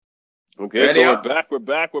Okay, Ready so we're up? back.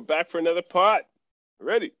 We're back for another pot.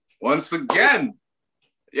 Ready? Once again.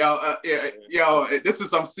 This is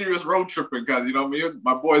some serious road tripping because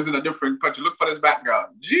my boy's in a different country. Look for this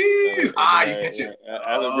background. Jeez, you catch it.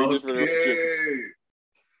 I have to bring this for the road trip.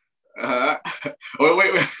 Uh-huh.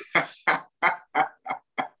 Wait.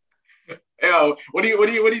 Yo, what are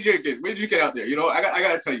you drinking? What are you drinking out there? I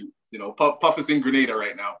gotta tell you. Puff is in Grenada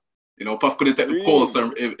right now. Puff couldn't take the cold, so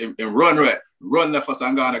and run the first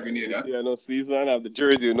Sangana Grenada. Yeah, no sleeves on. I have the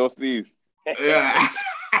jersey with no sleeves. Yeah.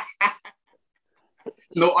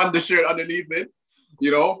 No undershirt underneath it,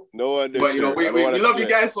 No undershirt. But we love you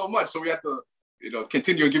guys so much, so we have to,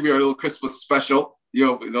 continue to give you a little Christmas special.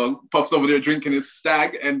 Puff's over there drinking his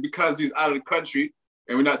Stag, and because he's out of the country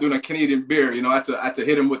and we're not doing a Canadian beer, I had to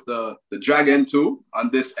hit him with the Dragon 2 on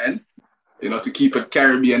this end, to keep it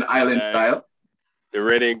Caribbean island style. The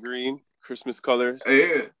red and green Christmas colors.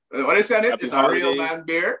 Yeah. What I said, it's holidays. A real man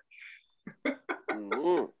beer.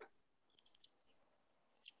 Mm-hmm.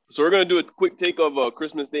 So we're gonna do a quick take of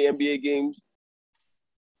Christmas Day NBA games.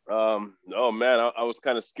 Oh man, I was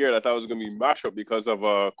kind of scared. I thought it was gonna be mashup because of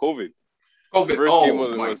COVID. First game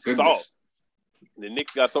was salt. The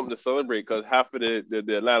Knicks got something to celebrate because half of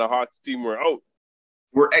the Atlanta Hawks team were out.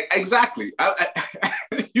 Exactly.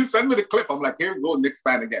 You send me the clip. I'm like, here we go, Knicks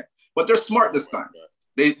fan again. But they're smart this time.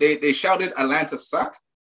 They shouted Atlanta suck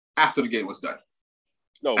after the game was done.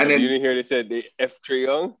 No, and then you didn't hear they said they F Trae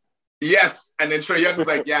Young. Yes, and then Trae Young's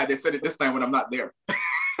like, yeah, they said it this time when I'm not there.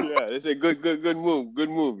 Yeah, they said good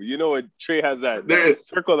move. You know what? Trae has that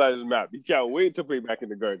circle on his map. He can't wait to play back in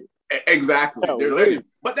the Garden. Exactly. They're learning.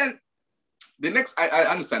 But then the Knicks, I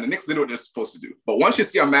understand the Knicks did what they're supposed to do. But once you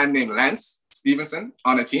see a man named Lance Stevenson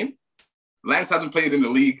on a team, Lance hasn't played in the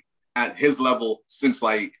league at his level since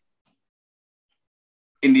like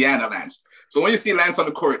Indiana Lance. So when you see Lance on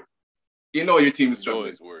the court, your team is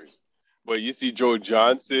struggling. But you see Joe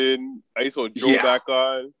Johnson, ISO Joe back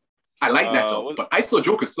on. I like that though. But ISO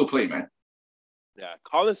Joe could still play, man. Yeah,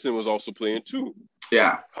 Collison was also playing too.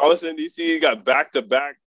 Yeah. Collison, DC got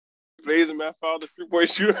back-to-back plays and Matt fouled the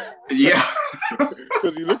three-point shooter. Yeah.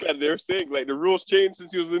 Because you look at it, they're saying like the rules changed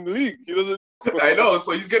since he was in the league. He doesn't. I know.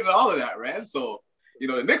 So he's getting all of that, man. So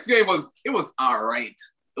the next game was all right.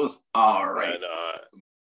 It was all right. And,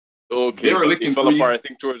 okay. They were licking fell threes. apart. I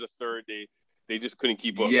think towards the third day. They just couldn't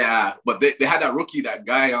keep up. Yeah, but they had that rookie, that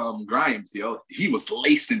guy, Grimes, he was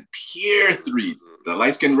lacing pure threes. The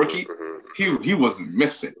light-skinned rookie, he wasn't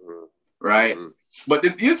missing, right?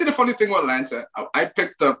 But you see the funny thing with Atlanta, I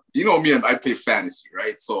picked up, me and I play fantasy,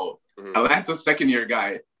 right? So Atlanta's second-year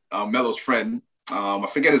guy, Melo's friend, I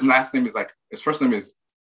forget his last name his first name is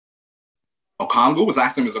Okongu, his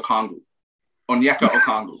last name is Okongu. Onyeka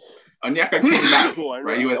Okongu. Onyeka came back,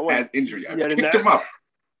 right? He had injury. I picked him up.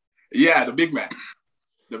 Yeah, the big man.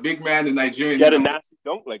 The Nigerian. He had a nasty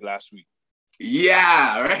dunk like last week.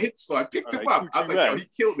 Yeah, right? So I picked him up. I was like, he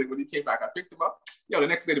killed it when he came back. I picked him up. The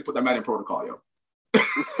next day they put that man in protocol, I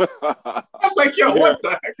was like, what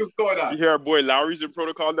the heck is going on? You hear our boy Lowry's in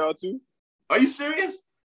protocol now too? Are you serious?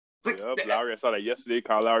 Lowry, I saw that yesterday.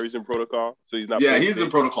 Kyle Lowry's in protocol, so he's not. Yeah, he's in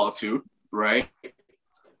protocol too, right?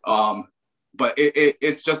 But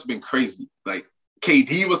it's just been crazy. Like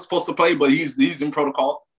KD was supposed to play, but he's in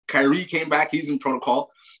protocol. Kyrie came back, he's in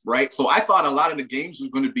protocol, right? So I thought a lot of the games was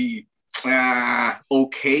going to be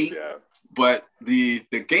okay, but the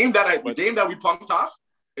game that we pumped off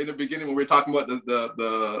in the beginning when we were talking about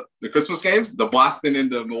the Christmas games, the Boston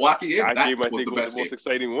and the Milwaukee game, that game, was the best game. Most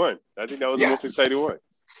exciting one. I think that was the most exciting one.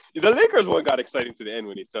 The Lakers one got exciting to the end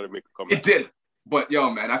when they started making comeback. It did. But,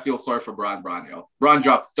 man, I feel sorry for Bron, yo. Bron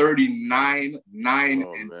dropped 39, 9,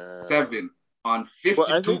 and 7 on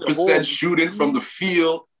 52% shooting from the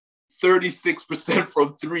field, 36%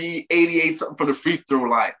 from 3, 88 something from the free throw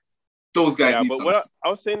line. Those guys need something. But I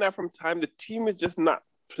was saying that from time, the team is just not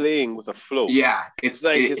playing with a flow. Yeah. It's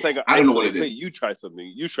like I don't know what it is. You try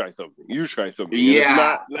something. Yeah. It's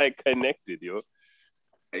not like connected, yo.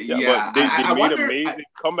 Yeah. But they made an amazing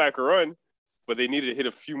comeback run, but they needed to hit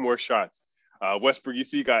a few more shots. Westbrook, you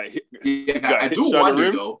see, got hit. Yeah, I do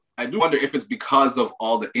wonder, though. I do wonder if it's because of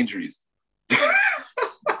all the injuries.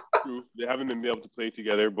 True. They haven't been able to play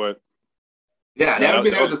together, but they haven't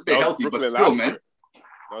been able to stay healthy. But still, man,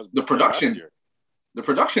 the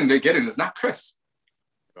production they're getting is not crisp.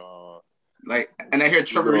 And I hear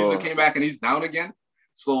Trevor Ariza came back and he's down again.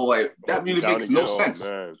 So that really makes no sense.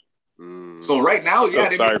 So right now,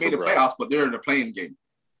 they made the playoffs, but they're in the playing game.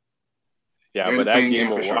 Yeah, but that game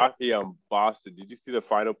Milwaukee and Boston. Did you see the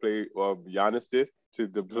final play Giannis did to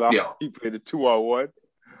the block? Yeah. He played a 2-on-1.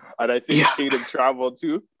 And I think Tatum traveled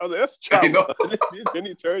too. I was like, that's travel. Then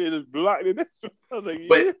he turned and just blocked it. I was like,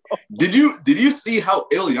 but did you see how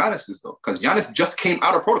ill Giannis is though? Because Giannis just came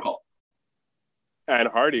out of protocol. And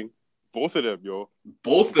Harding, both of them, yo.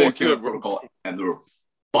 Both of them came out of protocol and they were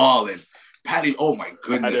balling. Patty, oh my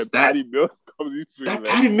goodness, Patty Mills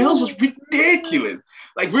Patty Mills was ridiculous.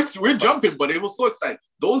 Like we're jumping, but it was so exciting.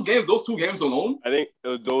 Those 2 games alone. I think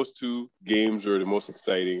those 2 games were the most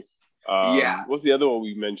exciting. What's the other one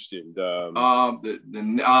we mentioned? The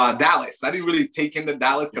Dallas. I didn't really take in the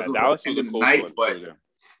Dallas because it was the end of the night, but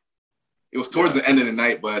it was towards the end of the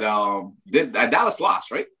night. But Dallas lost,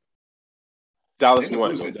 right? Dallas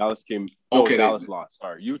won. No, Dallas came. Okay, Dallas lost.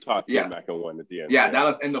 Sorry, Utah came back and won at the end. Yeah,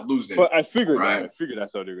 Dallas ended up losing. But I figured that. I figured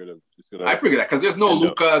that's how they're gonna. I figured that because there's no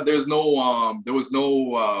Luka. There's no. There was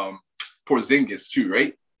no Porzingis too,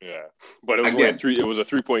 right? Yeah, but it was again, It was a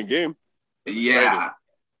 3-point game. Yeah,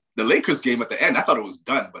 the Lakers game at the end, I thought it was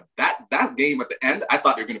done. But that game at the end, I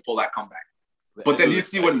thought they were gonna pull that comeback. But then you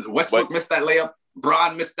see when Westbrook missed that layup,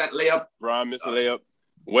 Bron missed that layup.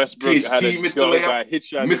 Westbrook had a missed the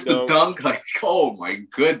layup, missed the dunk. Like, oh my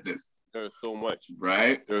goodness! There's so much,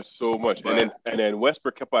 right? There's so much, and then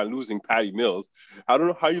Westbrook kept on losing Patty Mills. I don't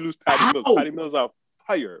know how you lose Patty Mills. Patty Mills on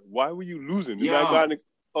fire. Why were you losing?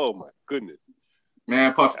 Oh my goodness,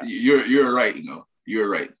 man, Puff, you're right. You're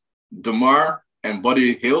right. DeMar and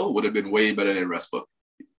Buddy Hield would have been way better than Westbrook.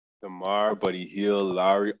 DeMar, Buddy Hield,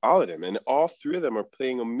 Lowry, all of them, and all 3 of them are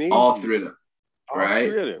playing amazing. All 3 of them, right?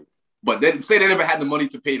 All 3 of them. But they say they never had the money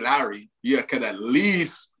to pay Larry. You could at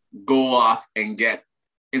least go off and get,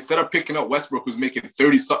 instead of picking up Westbrook, who's making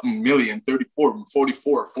 30-something million, 34,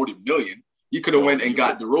 44, 40 million, you could have went and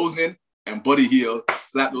got DeRozan and Buddy Hield,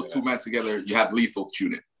 slap those 2 men together. You have lethal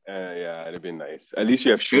shooting. Yeah, it'd have been nice. At least you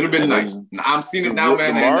have shooting. It'd have been nice. I'm seeing it now,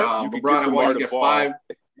 man. DeMar, and LeBron and White get 5.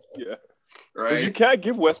 Yeah. Right. You can't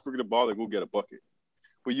give Westbrook the ball and go get a bucket.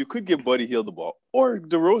 But you could give Buddy Hield the ball or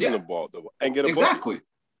DeRozan the ball and get a bucket. Exactly.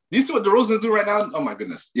 Do you see what DeRozan's doing right now? Oh my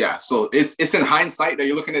goodness. Yeah. So it's in hindsight that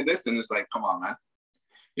you're looking at this and it's like, come on, man.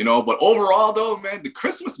 But overall though, man, the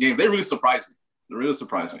Christmas game, they really surprised me. They really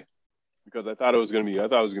surprised me. Because I thought it was gonna be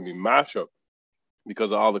mashup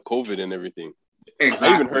because of all the COVID and everything. Exactly.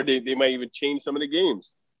 I even heard they might even change some of the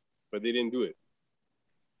games, but they didn't do it.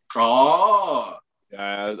 Oh.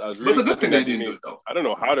 Yeah, I was really. It's a good thing they didn't do it though. I don't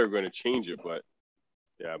know how they're going to change it, but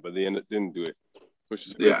they didn't do it, which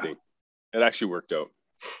is a good thing. It actually worked out.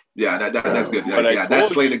 Yeah, that's good. That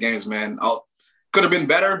slate of games, man. Could have been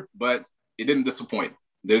better, but it didn't disappoint.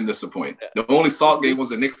 The only salt game was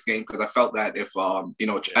the Knicks game because I felt that if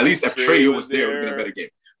at least if Trae was there, it would have been a better game.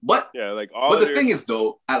 But the thing is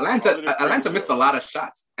though, Atlanta missed a lot of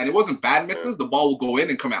shots, and it wasn't bad misses. The ball will go in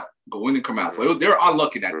and come out. So they're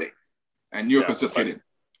unlucky that day, and New York was just hitting.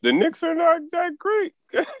 The Knicks are not that great.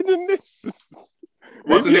 The Knicks.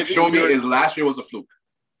 What the Knicks showed me is last year was a fluke.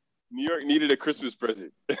 New York needed a Christmas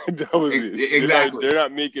present. That was it. Exactly. They're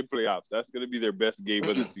not making playoffs. That's going to be their best game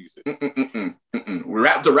of the season. The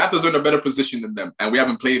Raptors are in a better position than them, and we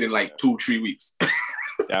haven't played in like 2-3 weeks.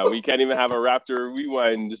 Yeah, we can't even have a Raptor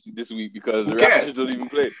rewind this week because the Raptors don't even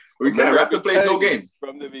play. We can't. Raptor played no games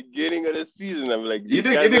from the beginning of the season. I'm like, you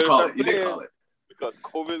did call it. You did call it because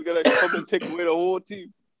COVID is gonna come and take away the whole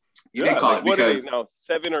team. You did call it what because are they now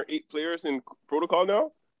 7 or 8 players in protocol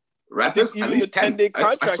now. Raptors, even at least the 10-day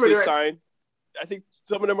contract they signed. I think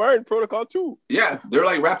some of them are in protocol too. Yeah, they're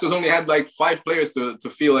like Raptors only had like 5 players to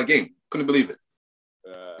field a game. Couldn't believe it.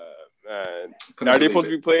 Man, are they supposed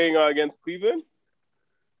to be playing against Cleveland?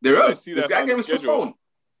 There is. This guy game is postponed.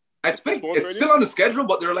 I think it's still on the schedule,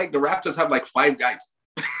 but they're like the Raptors have like 5 guys.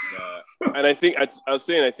 And I think I was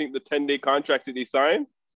saying I think the 10-day contract that they signed,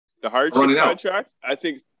 the hardship contracts, I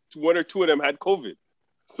think 1 or 2 of them had COVID.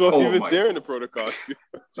 So he was there in the protocol.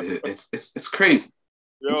 It's crazy.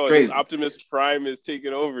 It's crazy. Optimus Prime is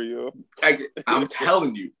taking over, I'm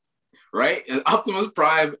telling you, right? Optimus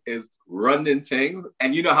Prime is running things,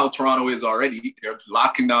 and you know how Toronto is already. They're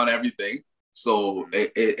locking down everything. So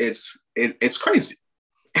it's crazy.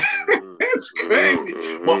 It's crazy.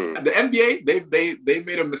 But the NBA, they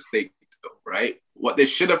made a mistake, right? What they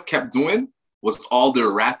should have kept doing was all their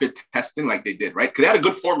rapid testing like they did, right? Because they had a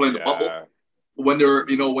good formula in the bubble. When they're,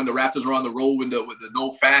 when the Raptors were on the road with the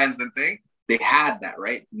no fans and thing, they had that,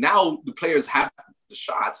 right? Now the players have the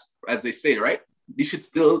shots, as they say, right? They should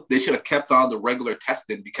have kept on the regular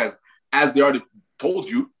testing because, as they already told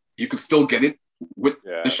you, you could still get it with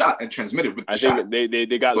the shot and transmit it with the shot. They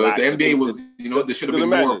got. So the NBA was, they should have been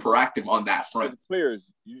more proactive on that front. The players,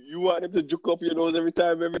 you want them to juke up your nose every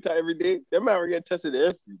day. Them man are getting tested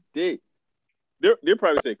every day. They're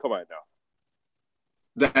probably saying, "Come on now."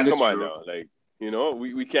 That is Come on true. now, like. You know,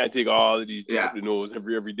 we can't take all of these nose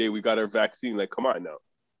every day. We got our vaccine. Like, come on now.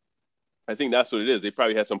 I think that's what it is. They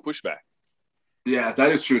probably had some pushback. Yeah,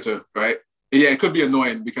 that is true too, right? Yeah, it could be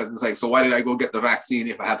annoying because it's like, so why did I go get the vaccine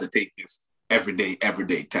if I have to take this every day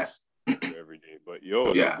test? Every day. But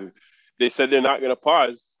they said they're not going to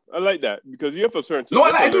pause. I like that because you have to learn to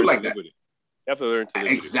I do like that. You have to learn to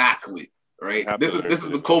live exactly, right? This is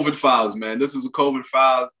the COVID files, man. This is the COVID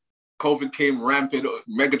files. COVID came rampant.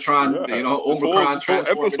 Megatron, Omicron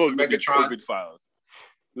transformed into Megatron. COVID files.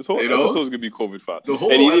 This whole episode is gonna be COVID files. The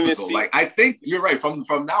whole episode, like I think you're right. From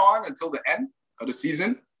now on until the end of the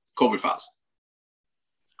season, COVID files.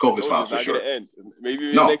 COVID files for sure. End. Maybe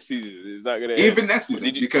even next season it's not gonna end. Even next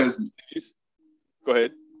season, because go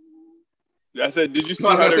ahead. I said, did you see? No,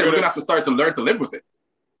 we're gonna have to start to learn to live with it.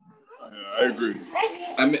 I agree.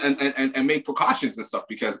 And make precautions and stuff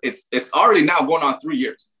because it's already now going on 3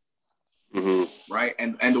 years. Mm-hmm. Right,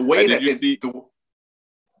 and the way that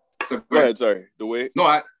go ahead, sorry. The way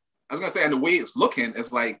I was gonna say, and the way it's looking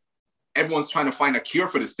is like everyone's trying to find a cure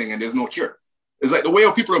for this thing, and there's no cure. It's like the way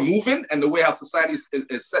how people are moving and the way how society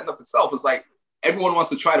is setting up itself is like everyone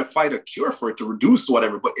wants to try to find a cure for it to reduce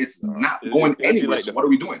whatever, but it's not going anywhere. So what are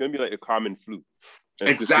we doing? It's gonna be like the common flu.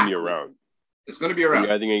 Exactly. It's gonna be around.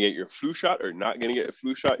 You're either gonna get your flu shot or not gonna get a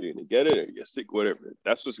flu shot. You're gonna get it or you're sick, whatever.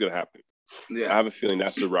 That's what's gonna happen. Yeah, I have a feeling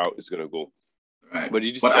that's the route it's gonna go. Right. But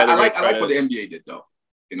I like what the NBA did though.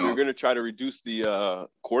 You're gonna try to reduce the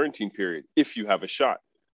quarantine period if you have a shot.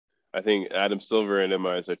 I think Adam Silver and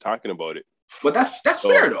MIS are talking about it. But that's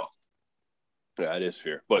fair though. Yeah, it is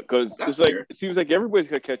fair. But because it's like it seems like everybody's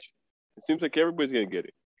gonna catch it. It seems like everybody's gonna get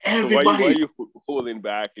it. Everybody. So why are you holding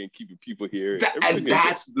back and keeping people here? And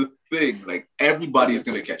that's the thing. Like everybody's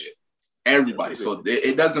gonna catch it. Everybody. So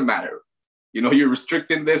it doesn't matter. You know, you're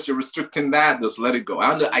restricting this, you're restricting that. Just let it go.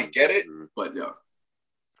 I get it, but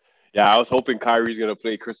yeah, I was hoping Kyrie's gonna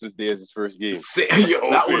play Christmas Day as his first game.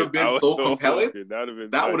 That would have been so compelling.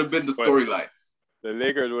 That would have been the storyline. The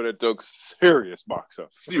Lakers would have took serious box up.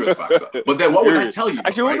 But then what would that tell you?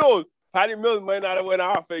 Actually, who knows? Patty Mills might not have went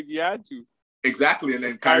off like he had to. Exactly, and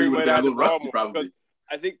then Kyrie would have been a little rusty probably.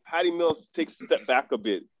 I think Patty Mills takes a step back a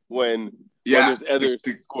bit when there's others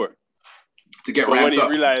to score. To get ramped up.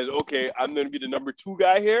 When he realized, okay, I'm going to be the number 2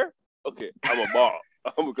 guy here. Okay, I'm a ball.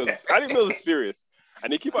 Because Patty Mills is serious.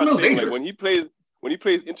 And they keep on saying, like, when he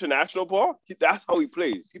plays international ball, that's how he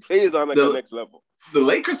plays. He plays on the next level. The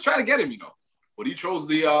Lakers try to get him, but he chose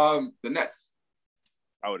the Nets.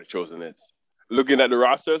 I would have chosen the Nets. Looking at the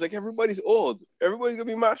roster, I was like, everybody's old. Everybody's going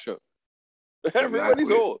to be mashup.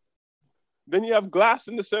 Everybody's old. Then you have Glass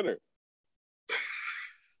in the center.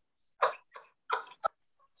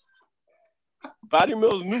 Patty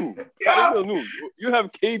Mills knew. Patty Mills knew. You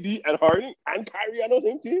have KD and Harden and Kyrie on the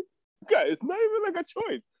same team. Okay, it's not even like a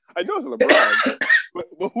choice. I know it's LeBron,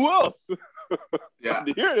 but who else? Yeah.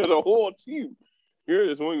 Here there's a whole team. Here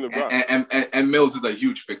there's only LeBron. And Mills is a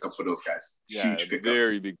huge pickup for those guys. Huge pickup.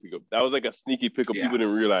 Very big pickup. That was like a sneaky pickup people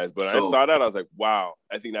didn't realize. But I saw that, I was like, wow,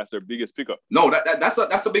 I think that's their biggest pickup. No,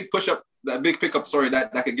 that's a big push-up, that big pickup,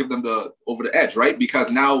 that could give them over the edge, right?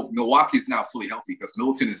 Because now Milwaukee's now fully healthy because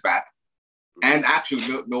Middleton is back. And actually,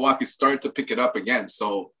 Milwaukee's starting to pick it up again.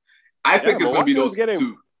 So I think it's going to be those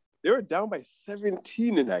two. They were down by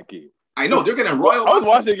 17 in that game. I know. They're getting royal. I was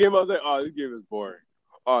watching the game. I was like, oh, this game is boring.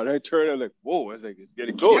 Oh, then I turned and I'm like, whoa. I was like, it's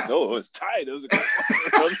getting close. Yeah. No, it's tied. It was like,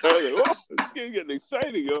 whoa, this game's getting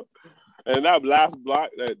exciting, yo. And that last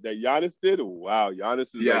block that Giannis did, wow.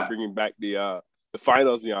 Giannis is like bringing back the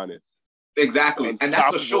finals Giannis. Exactly. And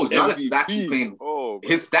that's what shows. Giannis is actually playing.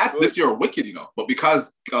 His stats this year are wicked, But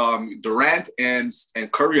because Durant and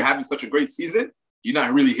Curry are having such a great season, you're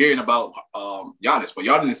not really hearing about Giannis. But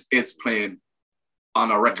Giannis is playing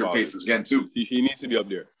on a record pace again, too. He needs to be up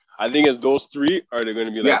there. I think it's those three are they going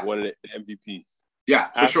to be like one of the MVPs. Yeah,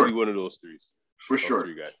 for sure. Be one of those threes. For sure.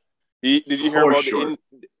 Three guys. Did you hear about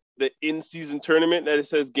the in-season tournament that it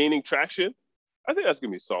says gaining traction? I think that's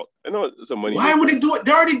gonna be salt. I know it's some money. Why would they do it?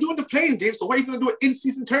 They're already doing the playing game, so why are you gonna do an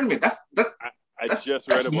in-season tournament? That's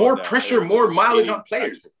more pressure, more mileage on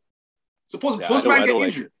players. Suppose man get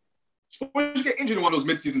injured. Suppose you get injured in one of those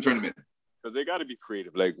mid-season tournaments. Because they got to be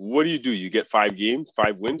creative. Like, what do? You get 5 games,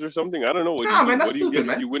 5 wins or something? I don't know. Man, that's stupid,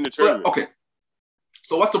 man. You win the tournament.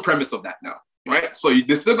 So what's the premise of that now? Right? So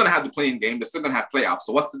they're still gonna have the playing game. They're still gonna have playoffs.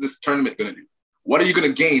 So what's this tournament gonna do? What are you going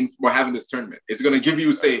to gain for having this tournament? Is it going to give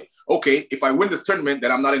you, say, okay, if I win this tournament,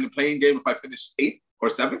 then I'm not in the playing game if I finish 8th or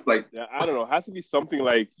 7th? Like, I don't know. It has to be something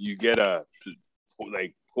like you get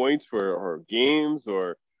points or games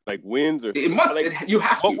or like wins or. It must. You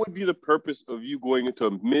have to. What would be the purpose of you going into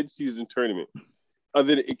a mid-season tournament?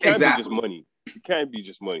 Other than it can't be just money. It can't be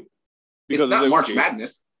just money It's not March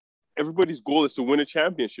Madness. Everybody's goal is to win a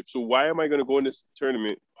championship. So why am I going to go in this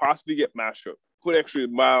tournament, possibly get mashed up, put extra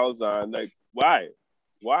miles on? Like, why?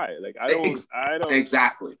 Like, I don't.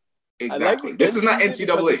 Exactly. Like this is not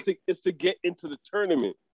NCAA. It's to get into the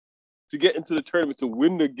tournament. To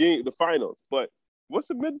win the finals. But what's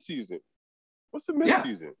the mid-season? Yeah.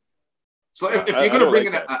 So if you're going to bring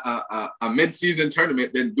in a mid-season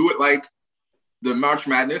tournament, then do it like the March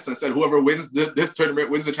Madness and said whoever wins this tournament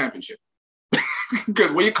wins the championship.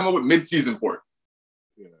 Because what you come up with mid-season for?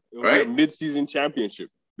 Yeah, right? Mid-season championship.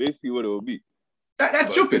 Basically what it will be. That's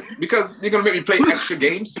stupid because you're going to make me play extra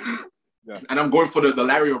games. Yeah. And I'm going for the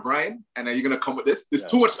Larry O'Brien, and then you're going to come with this. It's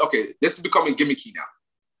too much. Okay, this is becoming gimmicky now.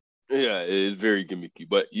 Yeah, it is very gimmicky.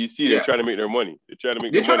 But you see, they're trying to make their money. They're trying to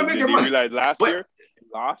make their money. They realized last year they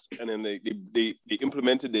lost, and then they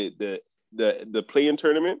implemented the play-in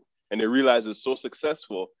tournament, and they realized it's so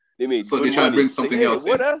successful. They made so they're trying to bring something else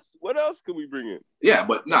in. What else can we bring in? Yeah,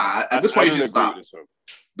 but at this point you should stop.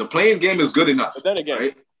 The playing game is good enough. But then again,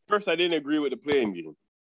 right? First I didn't agree with the playing game,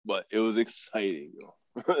 but it was exciting,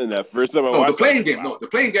 and that first time I watched the playing game. No, the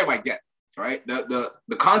playing game I get. Right, the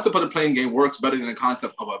concept of the playing game works better than the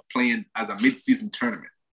concept of a playing as a mid-season tournament.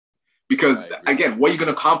 Because again, what are you going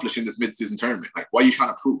to accomplish in this mid-season tournament? Like, what are you trying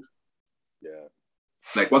to prove? Yeah.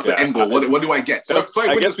 Like, what's the end goal? What do I get? So if I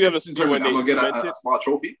win this mid-season tournament, I'm going to get a small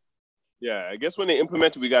trophy. Yeah, I guess when they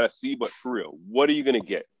implement it, we got to see. But for real, what are you going to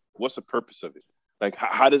get? What's the purpose of it? Like,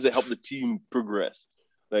 how does it help the team progress?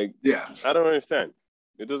 Like, I don't understand.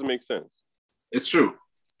 It doesn't make sense. It's true.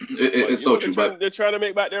 It's so true. But they're trying to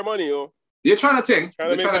make back their money, You're trying to think.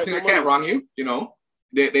 I can't wrong you.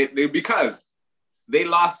 They because they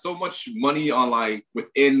lost so much money on like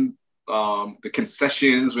within the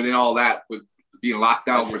concessions, within all that, with being locked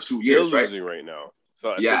down for 2 years, right? Right now.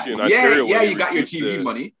 So you got your TV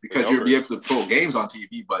money because you'll be able to throw games on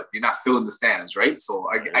TV, but you're not filling the stands, right? So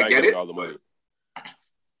I get it. All the money.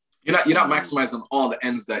 You're not maximizing all the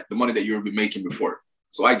ends that the money that you were making before.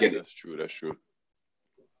 So I get it. That's true.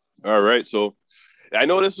 All right, so I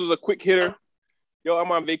know this was a quick hitter. Yo,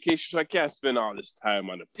 I'm on vacation, so I can't spend all this time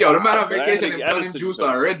on the. Yo, the man on vacation and done him juice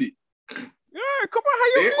already. Yeah, come on,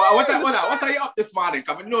 how you? What are you up this morning?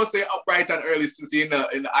 Come on, say up bright and early since you're in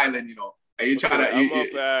the island, Are you trying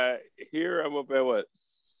to? I'm up at what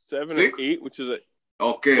 7 6? or 8, which is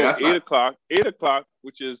that's 8 o'clock. 8 o'clock,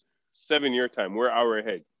 which is 7 your time. We're an hour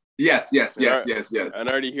ahead. Yes. And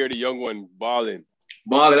I already hear the young one balling.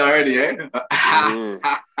 Balling already, eh?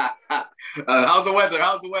 How's the weather,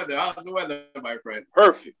 my friend?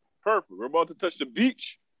 Perfect. We're about to touch the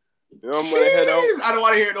beach. I'm gonna head out. I don't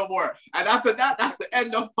want to hear no more. And after that, that's the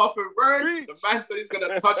end of Puffin Bird. The man said he's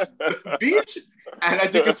gonna touch the beach. And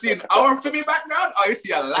as you can see in our filming background, you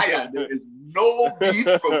see a lion. There is no beach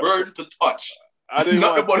for Bird to touch. I didn't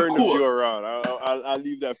want to turn the view around. I'll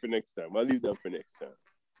leave that for next time.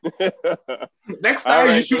 Next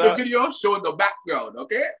time you shoot a video showing the background,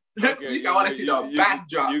 okay? Next week I want to see the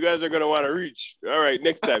backdrop. You guys are gonna want to reach. All right,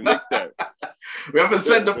 next time. We have to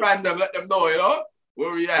send the random, let them know,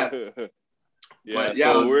 where we at.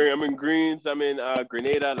 I'm in Greens. I'm in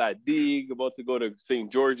Grenada, La Digue, about to go to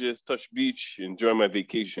St. George's, touch beach, enjoy my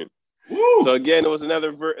vacation. Woo! So again, it was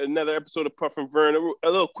another episode of Puff and Vern, a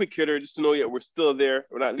little quick hitter, just to know we're still there.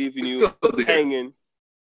 We're not leaving you hanging.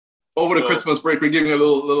 Over the Christmas break, we're giving you a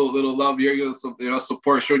little love here, some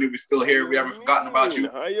support, showing you we're still here. We haven't forgotten about you.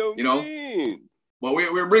 Well,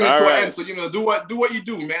 we're bringing it to an end. So do what you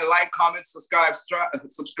do, man. Like, comment, subscribe,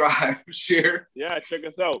 share. Yeah, check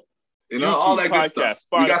us out. YouTube, all that good stuff.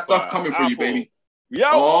 Spotify, we got stuff coming for you, baby. We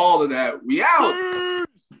out. All of that. We out.